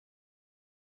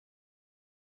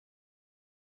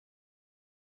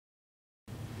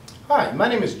Hi, my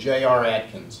name is J.R.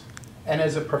 Atkins, and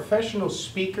as a professional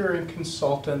speaker and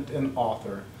consultant and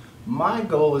author, my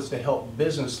goal is to help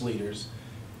business leaders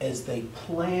as they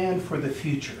plan for the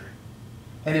future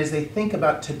and as they think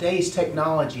about today's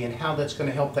technology and how that's going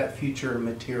to help that future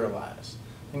materialize.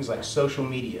 Things like social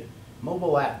media,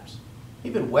 mobile apps,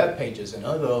 even web pages and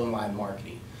other online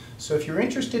marketing. So if you're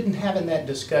interested in having that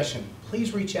discussion,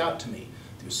 please reach out to me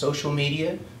through social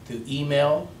media, through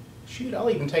email. Shoot, I'll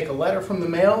even take a letter from the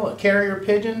mail, a carrier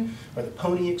pigeon, or the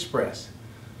Pony Express.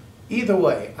 Either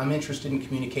way, I'm interested in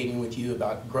communicating with you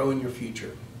about growing your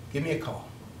future. Give me a call.